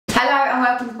Hello and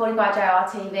welcome to BodyByJR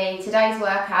TV. Today's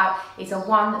workout is a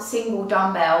one single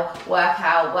dumbbell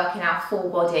workout, working out full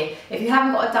body. If you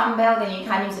haven't got a dumbbell, then you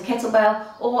can use a kettlebell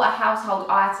or a household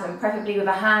item, preferably with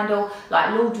a handle like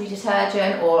laundry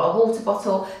detergent or a water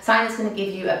bottle, something that's going to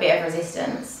give you a bit of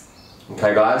resistance.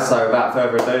 Okay guys, so without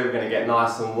further ado, we're going to get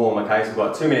nice and warm, okay? So we've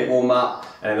got a 2-minute warm up,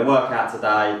 and then the workout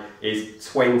today is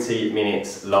 20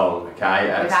 minutes long,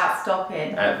 okay? Without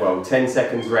stopping. Well, 10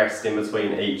 seconds rest in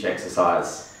between each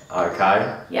exercise.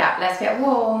 Okay. Yeah, let's get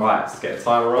warm. Right, let's get the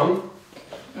timer on.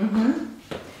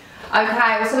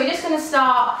 Okay, so we're just going to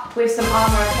start with some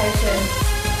arm rotations,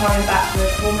 going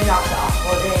backwards, warming up the upper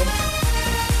body.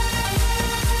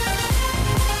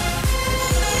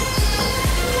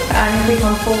 And if we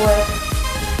come forward,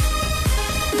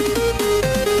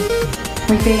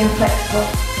 we're feeling flexible.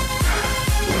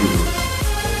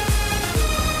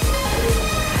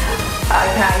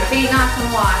 Okay, feet nice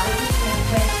and wide. We're just going to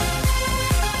twist.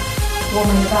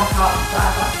 Warming the back up,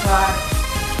 side.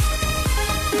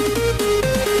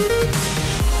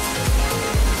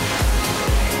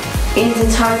 Into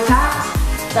toe taps,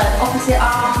 so opposite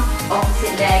arm,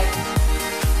 opposite leg.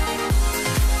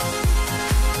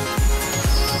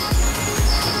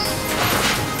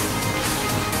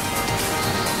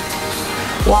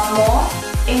 One more,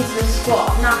 into the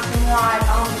squat, nice and wide,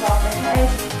 arms above the head.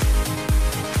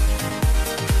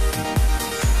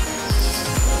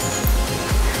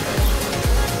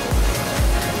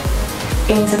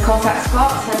 Into Cossack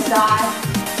squat, so side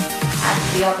and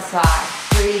to the other side.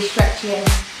 Really stretching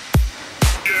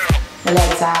the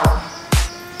legs out.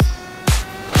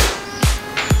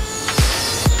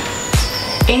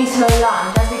 Into a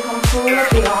lunge. As we come forward,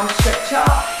 the arms stretch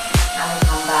up and we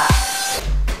come back.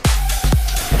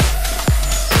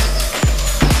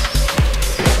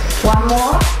 One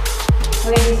more.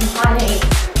 We're going to do some high knees.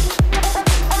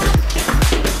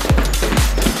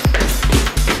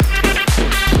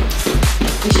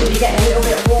 We should be getting a little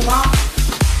bit warmer.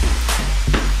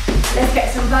 Let's get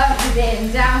some burpees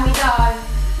in. Down we go.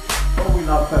 Oh, we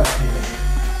love burpees.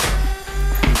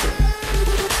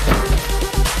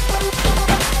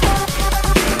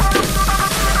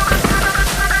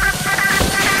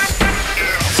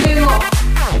 Two more.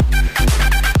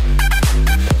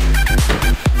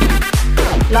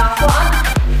 Last one.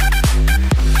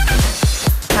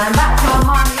 And back to our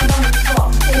high knees on the squat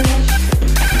to finish.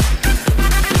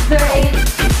 3,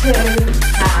 2,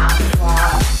 and 1.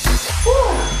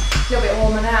 A little bit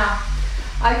warmer now.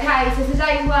 Okay, so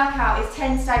today's workout is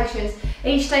 10 stations.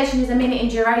 Each station is a minute in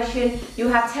duration.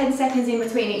 You'll have 10 seconds in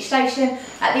between each station.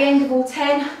 At the end of all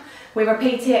 10, we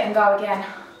repeat it and go again.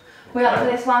 We up for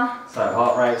this one? So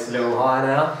heart rate's a little higher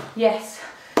now. Yes.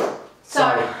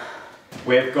 So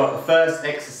we've got the first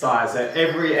exercise. So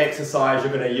every exercise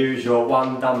you're going to use your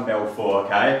one dumbbell for,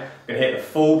 okay? We're going to hit the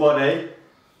full body,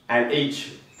 and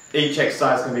each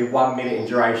exercise is going to be 1 minute in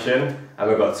duration, and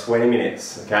we've got 20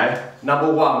 minutes, okay?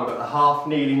 Number one, we've got the half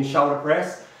kneeling shoulder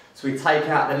press. So we take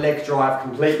out the leg drive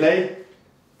completely,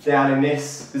 down in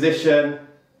this position.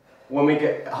 When we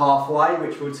get halfway,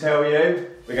 which will tell you,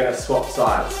 we're going to swap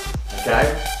sides,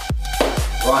 okay?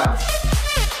 Right.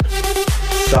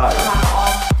 So,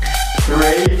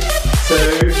 3,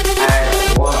 2,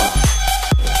 and 1.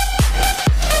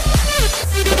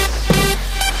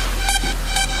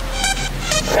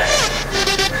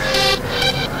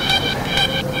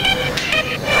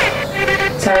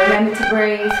 So remember to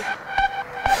breathe.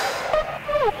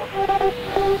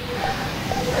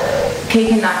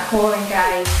 Keeping that core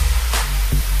engaged.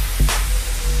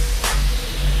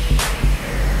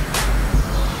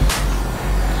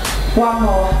 One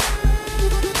more.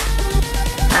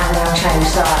 And then I'll change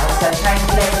sides. So change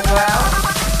the leg as well.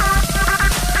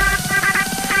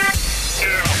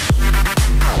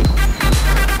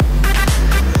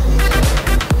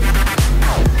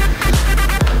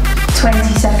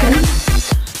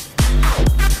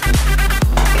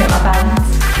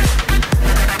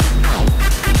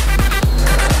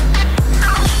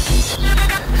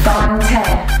 Final 10.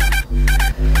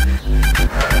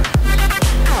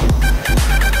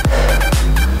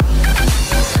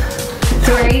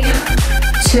 3,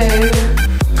 2,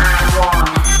 and 1.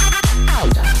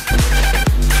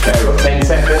 Okay, we've got 10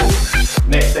 seconds.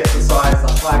 Next exercise, the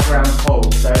high ground pull.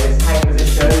 So in this hang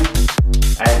position,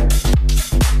 and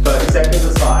 30 seconds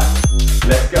aside.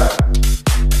 Let's go.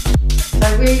 So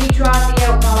really drive the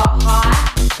elbow up high.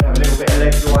 Have a little bit of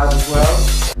leg drive as well.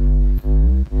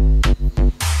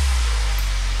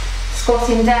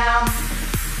 Squatting down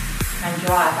and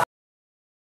drive up.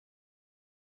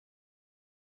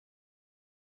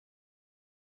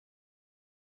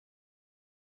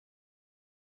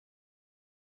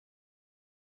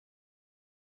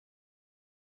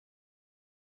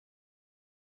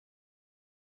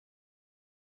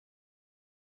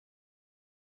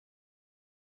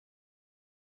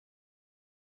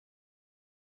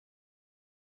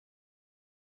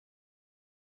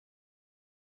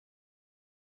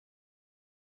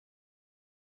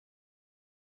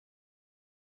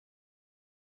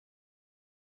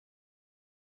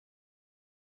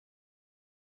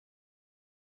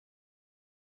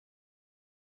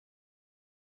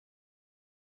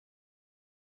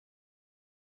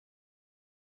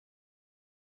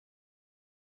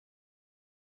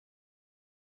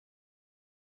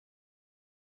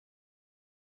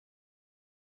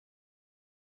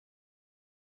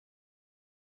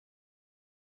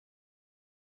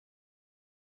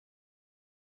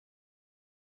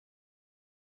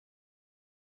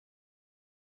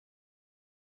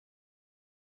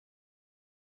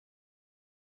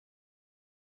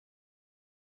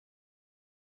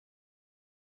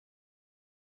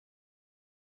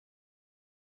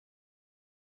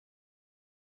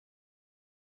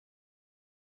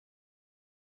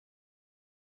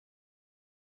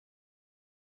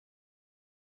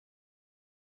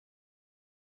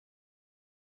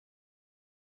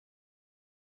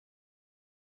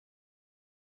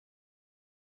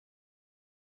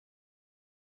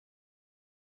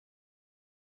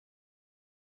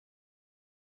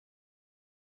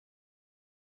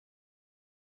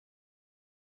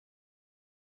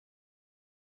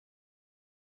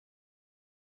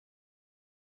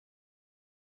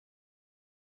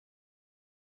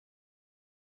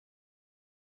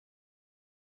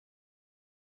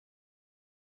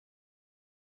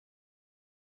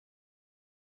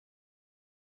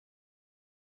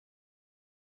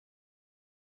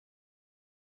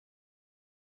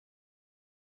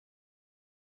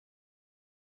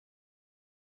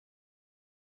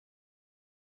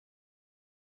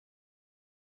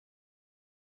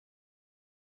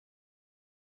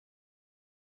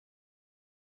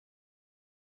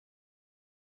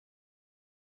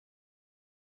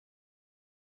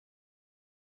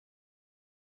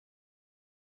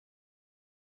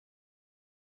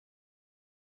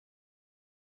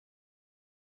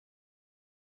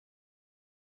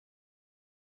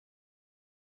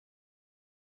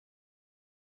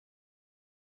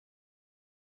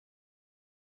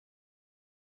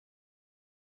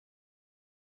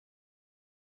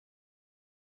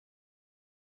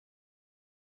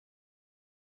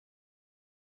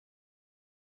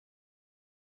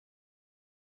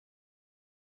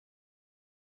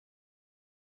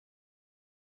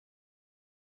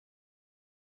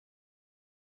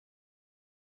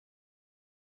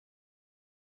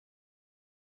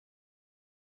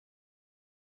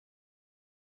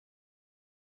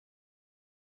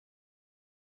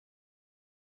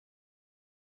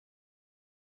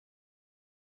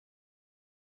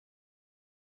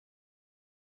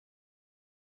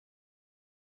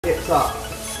 hips up.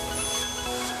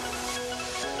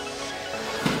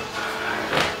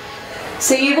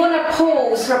 So you want to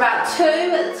pause for about 2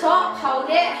 at the top, hold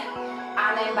it,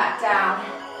 and then back down.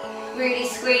 Really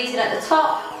squeezing at the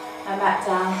top and back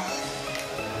down.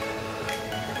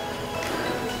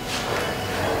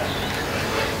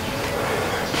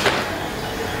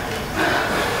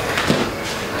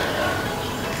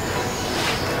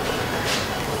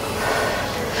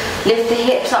 Lift the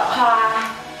hips up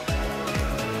high.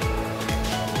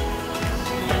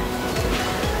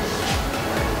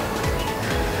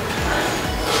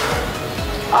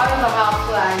 Over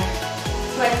halfway,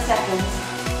 20 seconds.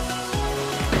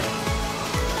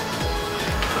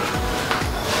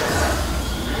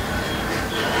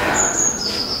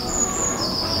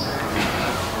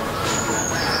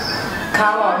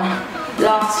 Come on,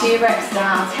 last few reps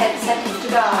now, 10 seconds to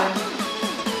go.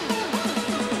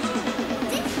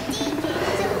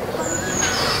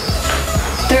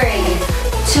 3,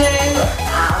 2,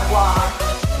 and 1.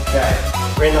 Okay,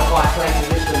 we're in the high plank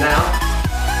position now.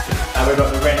 And we've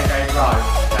got the renegade row,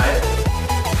 okay?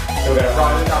 So we're going to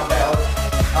row the dumbbell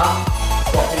up,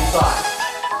 swap inside.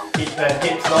 Keep the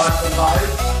hips nice and low.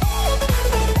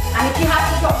 And if you have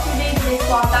to drop your knees in this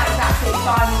one, that is absolutely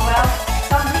fine as well.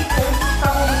 Some people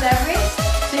struggle with their wrists,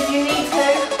 so if you need to,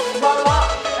 roll up,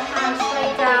 put the hands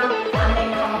straight down, and then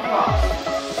come across.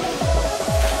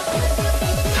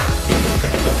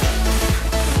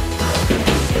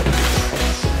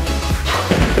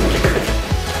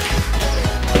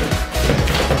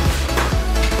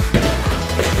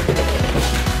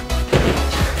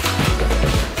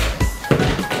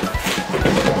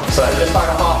 So just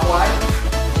over halfway.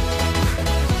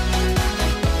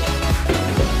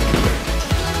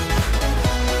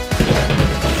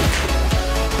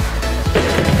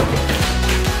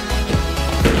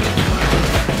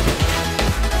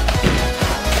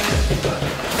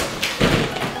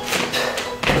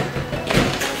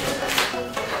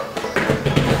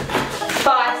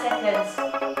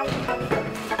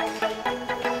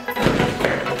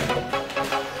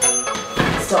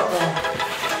 Stop there.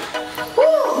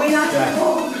 Woo, we nice and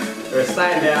warm. We're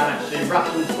staying down, actually,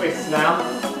 Russian twists now.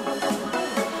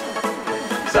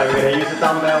 So we're going to use the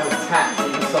dumbbell and tap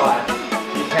either side.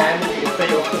 You can, get your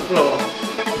feet off the floor.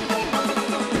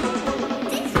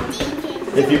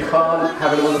 If you can't,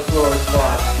 have it on the floor is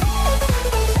fine.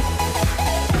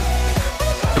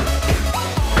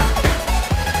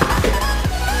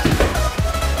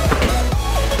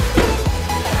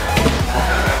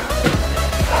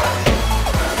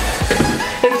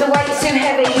 If the weight's too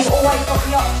heavy, you've always got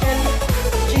the option.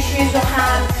 Just use your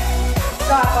hands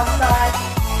side by side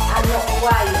and not the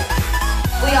weight.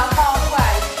 We are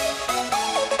halfway.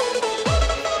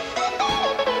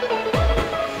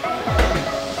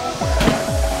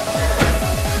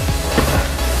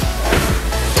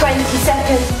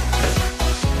 Seconds.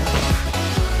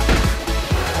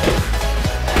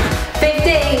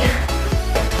 15.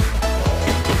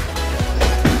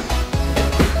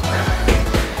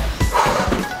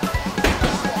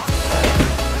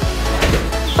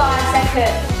 5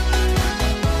 seconds.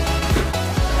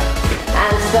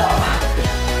 And stop.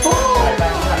 Okay,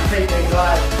 back to that keeping,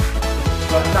 guys.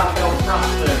 We've got dumbbell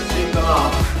thrusters, single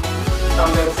arm.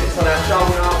 Dumbbell sits on our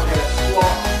shoulder, we're going to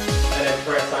squat and then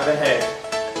press overhead.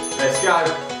 Let's go.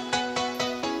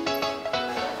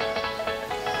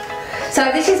 So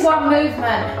this is one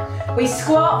movement. We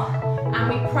squat and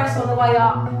we press on the way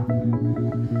up.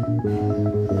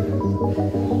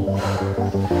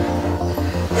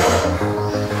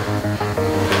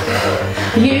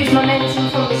 Use momentum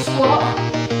from the squat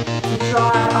to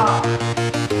drive up.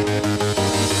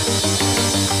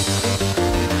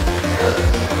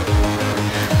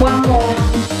 One more.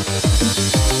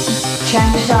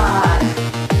 Change side.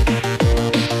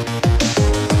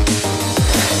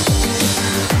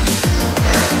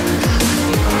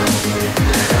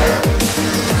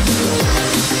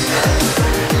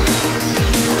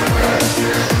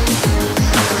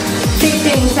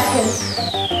 Seconds.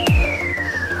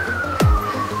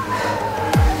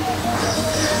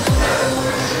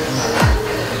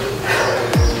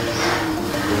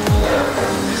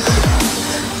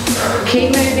 Keep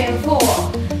moving. 4,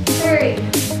 3,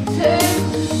 2,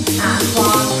 and 1.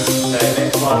 Okay,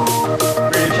 next one.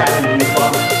 Really challenging this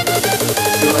one.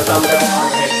 Do a dumbbell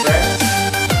overhead press.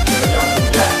 Do a jumping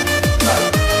jack.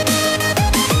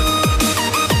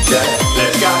 Okay,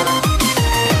 let's go.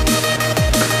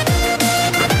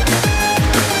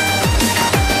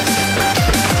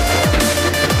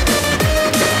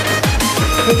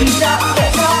 If you start to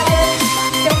get tired,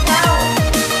 step out,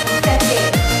 step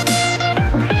in.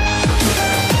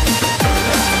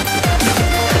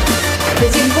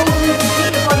 It's important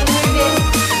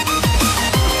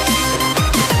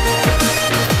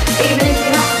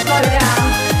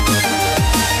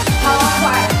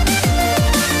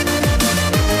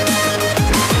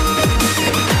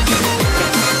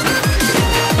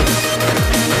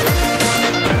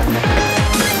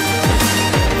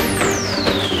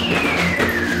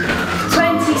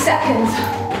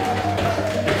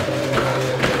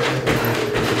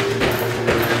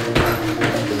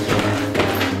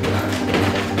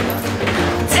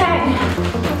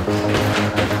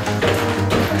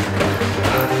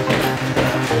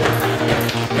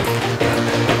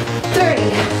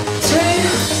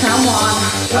And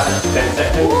one. 10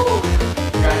 seconds. Woo.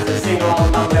 Going to single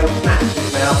arm dumbbell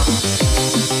snatches now.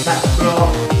 Tap the floor,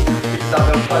 keep the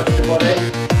dumbbell close to the body,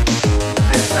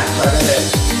 and snatch overhead.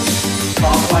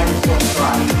 Halfway to squat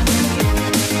straight.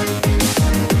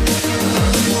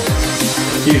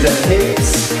 Use them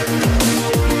hips.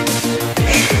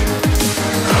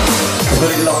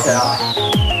 Completely lock out.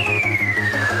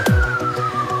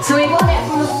 So we want it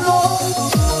from the floor to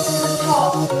the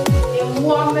top in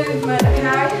one movement,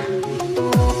 okay?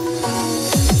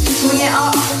 Swing it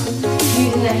up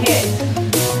using the hips.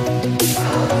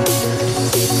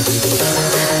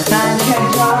 And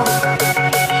change up.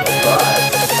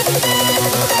 Right.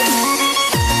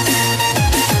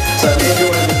 So if you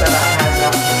want to set our hands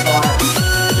up to the side,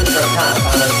 just for a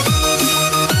counterbalance.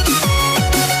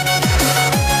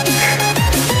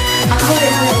 I call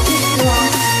it my little sister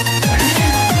arm.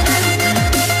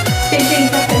 15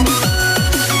 seconds.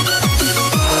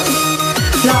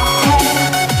 Last 10.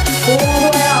 All the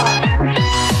way up.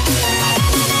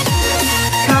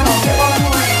 Come on, get one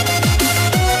more.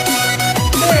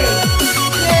 3,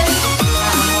 2,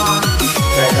 and 1.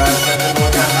 Okay guys, then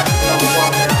we're going back to number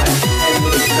 1 now. 10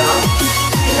 minutes done.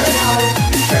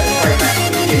 Stretch straight back to the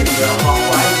beginning. We're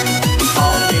halfway.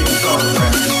 Half in the shoulder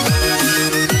rest.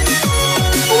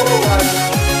 Alright,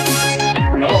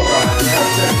 now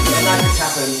the magic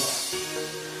happens.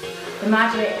 The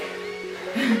magic.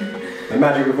 The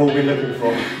magic we've all been looking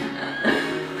for.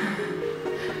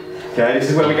 Okay, this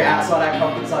is where we get outside our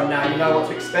comfort zone now. You know what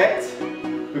to expect.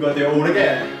 We've got to do it all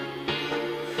again.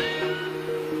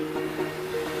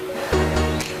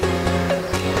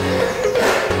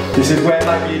 This is where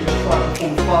maybe you just try to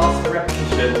perform fast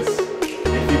repetitions,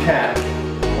 if you can.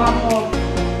 One more.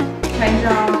 Change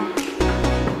arm.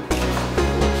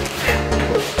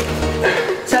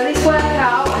 So this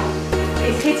workout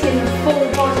is hitting the full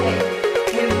body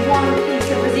with one piece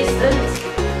of resistance.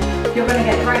 You're going to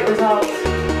get great results.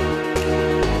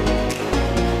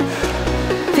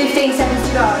 15 seconds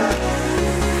to go.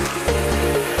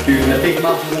 Using the big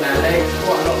muscles in our legs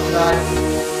quite a lot today.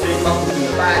 Big muscles in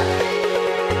the back.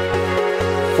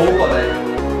 Full body.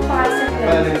 5 seconds.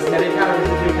 Burning as many calories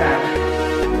as we can.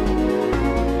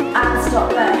 And stop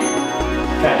there.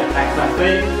 Okay, back to our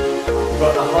feet. We've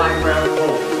got the high ground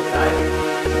pulse, okay?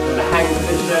 In the hang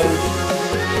position,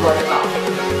 straight up.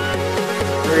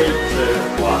 3,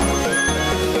 2, 1.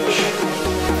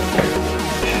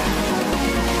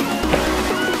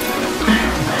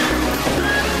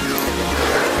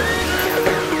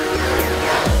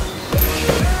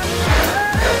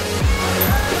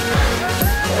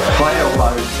 High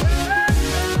elbows.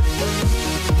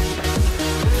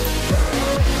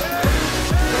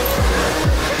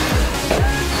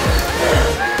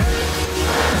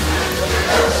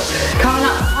 Coming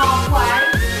up halfway.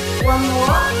 One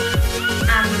more.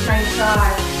 And change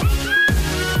side.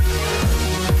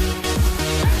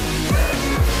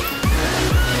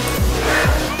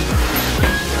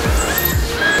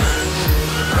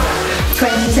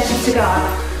 Seconds to go.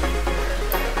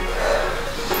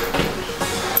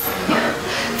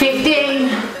 15.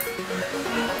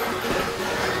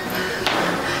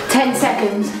 10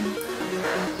 seconds.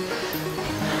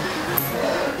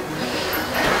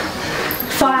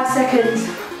 5 seconds.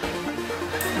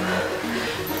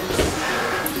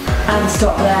 And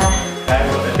stop there. Okay,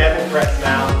 we've got the devil press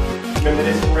now. Remember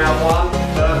this from round 1,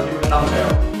 first with a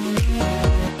dumbbell.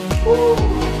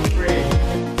 3,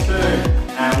 2,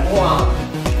 and 1.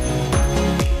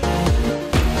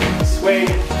 Swing,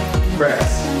 press.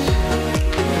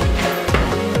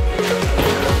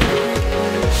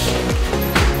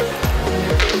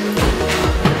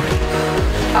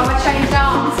 Oh, I changed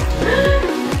arms.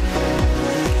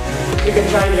 You can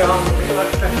change your arms if you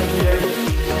like better for you.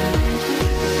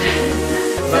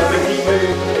 So we keep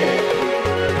moving from here.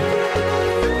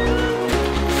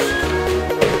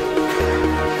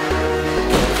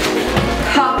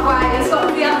 Halfway, let's go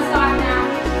to the other side now.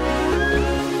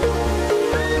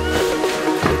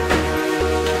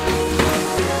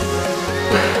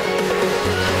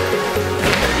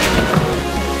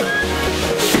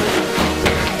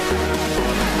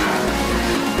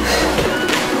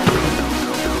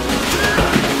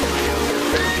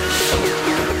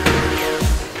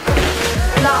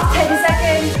 Last 10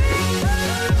 seconds.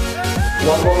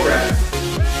 One more rep.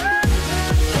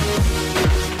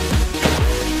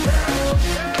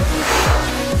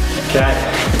 Okay.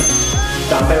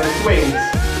 Dumbbell swings.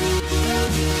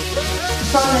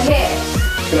 From the hips.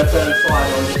 Just going to turn the slide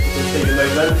on just so you can see the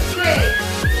movement. 3,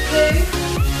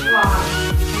 2,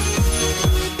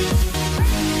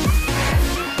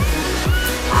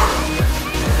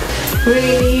 1.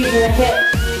 Really using the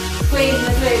hips. Squeezing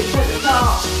the glutes at the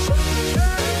top.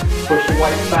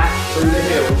 weight back through the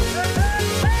heels.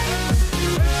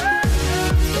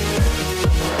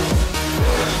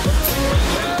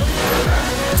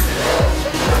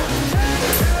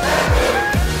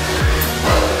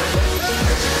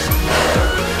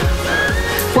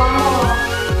 One more.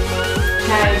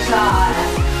 Okay, start.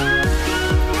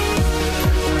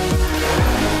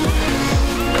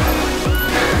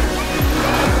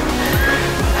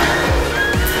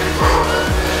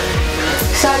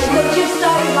 So you've got just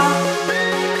over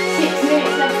 6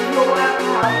 minutes left of your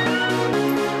workout.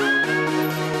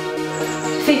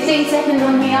 15 seconds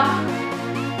on here.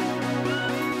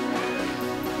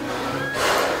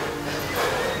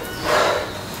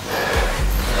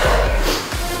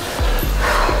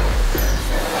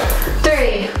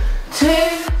 Three, two,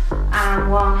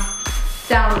 and one.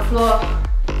 Down the floor.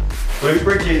 Glute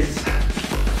bridges.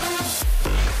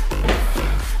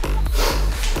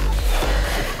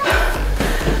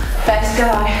 Let's go.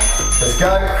 Let's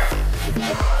go.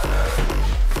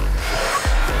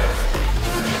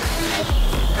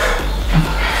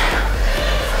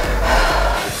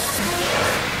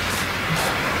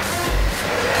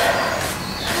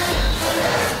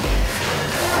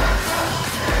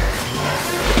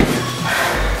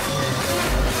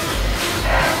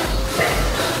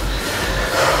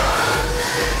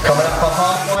 Coming up for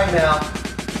halfway now.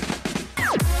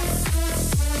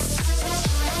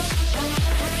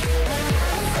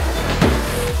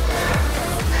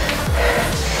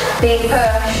 Big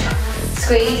push.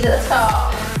 Squeeze at the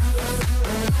top.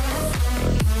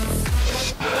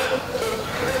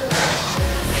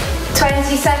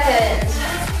 $20 seconds.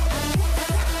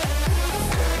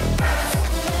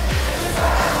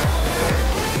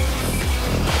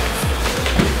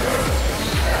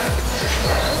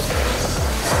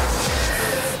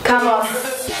 Come on.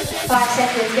 5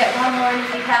 seconds. Get one more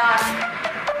if you can.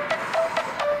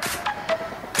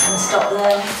 And stop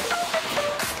there.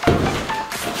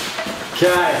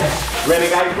 Okay,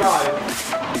 renegade row.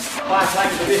 High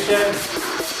plank position.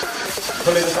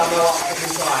 Pulling the dumbbell up to the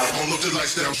side.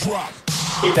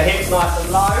 Keep the hips nice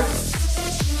and low.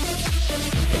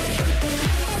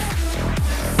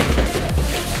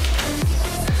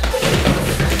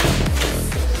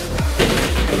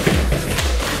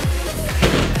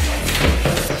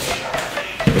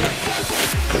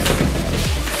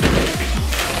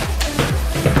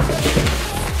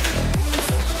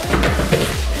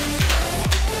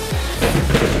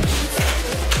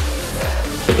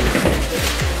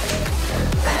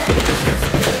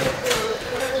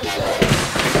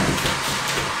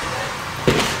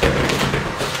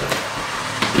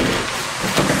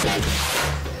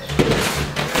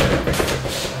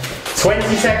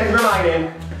 $20 seconds remaining.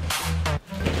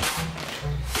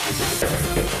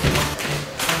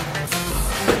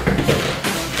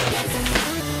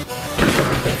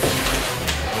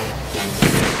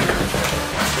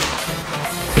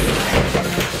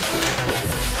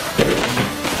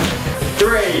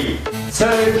 Three, two,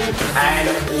 and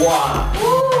one.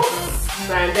 Woo!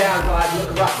 Stand down, guys. Look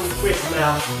at the Russian twist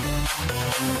now.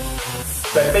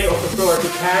 So feet off the floor if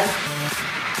you can.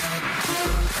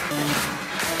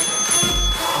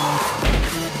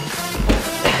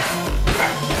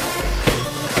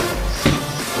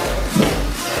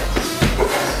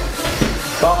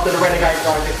 After the renegade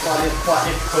row, this one is quite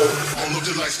difficult.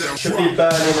 Should be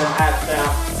burning and abs now.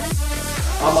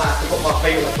 I might have to put my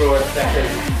feet on the floor in a second.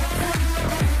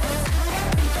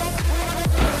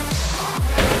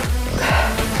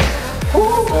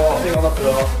 Oh, feet on the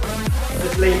floor.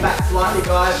 Just lean back slightly,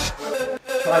 guys.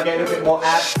 Try and get a little bit more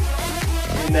abs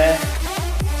in there.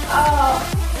 Oh.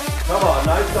 Come on,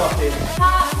 no stopping.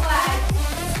 Halfway.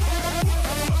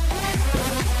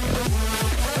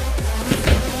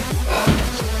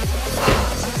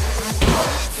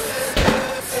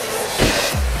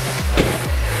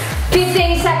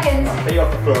 Seconds. Feet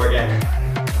off the floor again.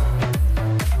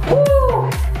 Woo!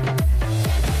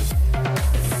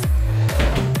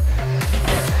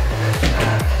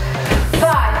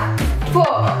 5, 4,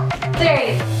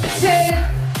 3, 2,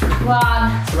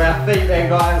 1. So our feet then,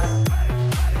 guys.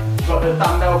 We've got the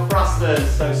dumbbell thrusters,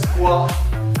 so squat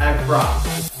and thrust.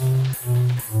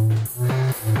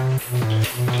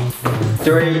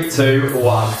 3, 2,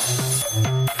 1.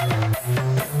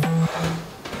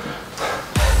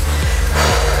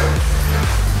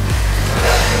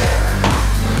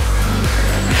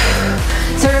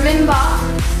 So remember,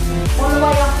 on the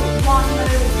way up it's one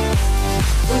move.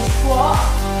 We squat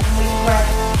and we press.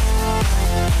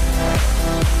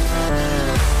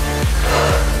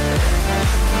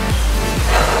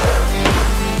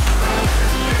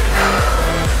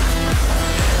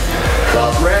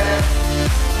 Last rep.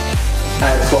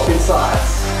 And swapping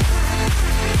sides.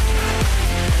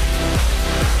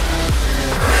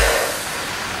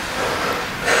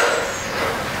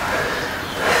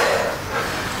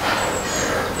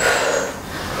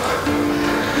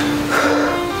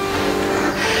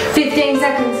 15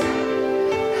 seconds.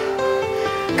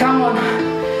 Come on.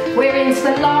 We're into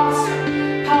the last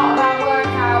part of our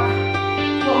workout.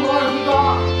 What more have you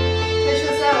got? Push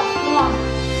yourself. Come on.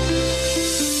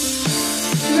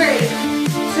 3,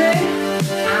 2,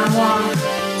 and 1.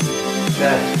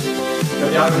 There. Got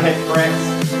the overhead press,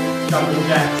 jumping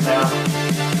jacks now.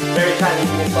 Very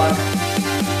challenging this one.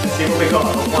 Let's see what we got.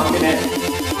 I've got 1 minute.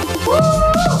 Woo!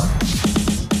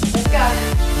 Let's go.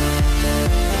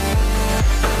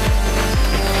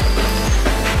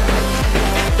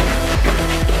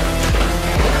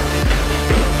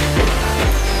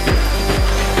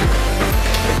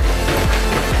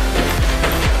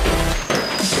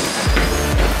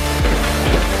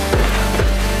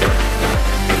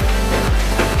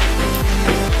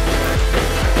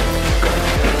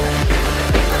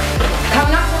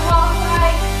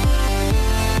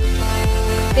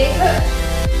 Big push.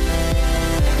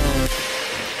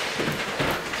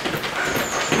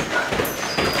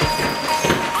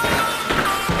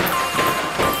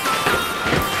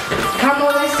 Come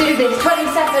on, let's do this. 20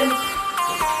 seconds.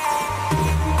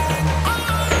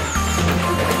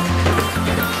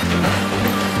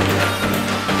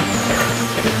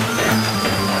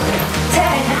 10.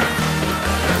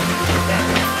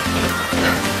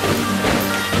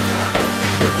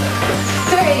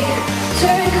 3, 2,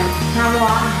 and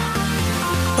 1.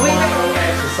 Final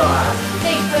exercise.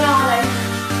 Big finale.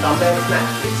 Dumbbell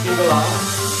snatch with single arm.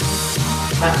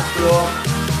 Snatch the floor.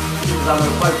 Keep the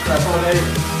dumbbell close to our body.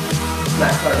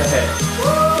 Snatch overhead.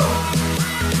 Woo!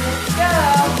 Let's go.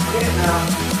 Get it now.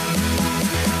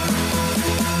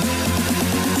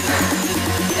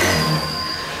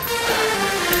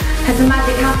 Has the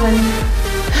magic happened?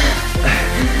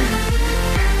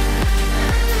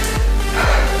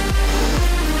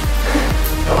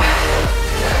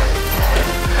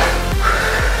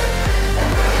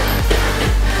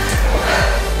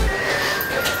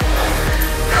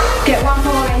 Get one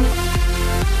more in.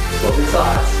 Swapping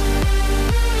sides.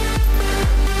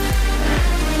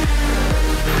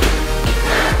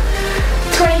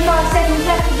 25 seconds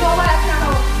left of your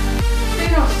workout. Do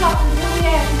not stop until the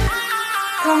end.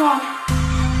 Come on.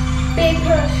 Big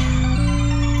push.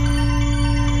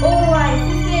 All the way.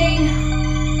 15.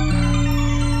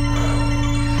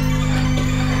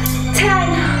 10.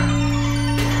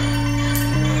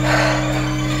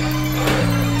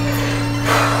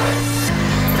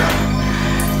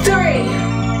 3,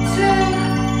 2,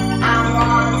 and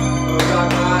 1. Well done,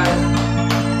 guys.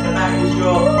 So that is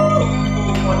your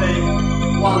full body,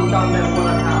 1 dumbbell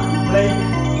workout complete.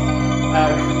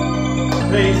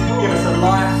 Please give us a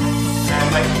like and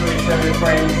make sure you share with your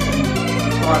friends and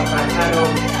subscribe to our channel.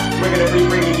 We're going to be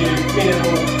bringing you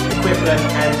minimal equivalent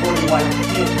and body weight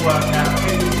HIIT workout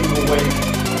every single week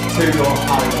to your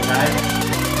home, okay?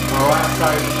 Alright,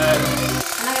 so I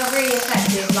know you're really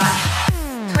effective, like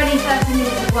 20-30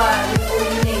 minutes of work is all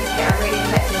you need to get a really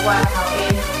effective workout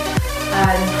in.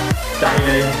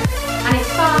 daily. And it's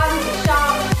fun, it's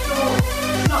sharp, it's short,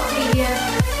 it's not tedious,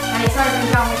 and it's over and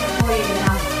done with before you even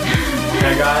know.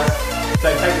 Okay guys, so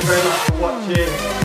thank you very much for watching.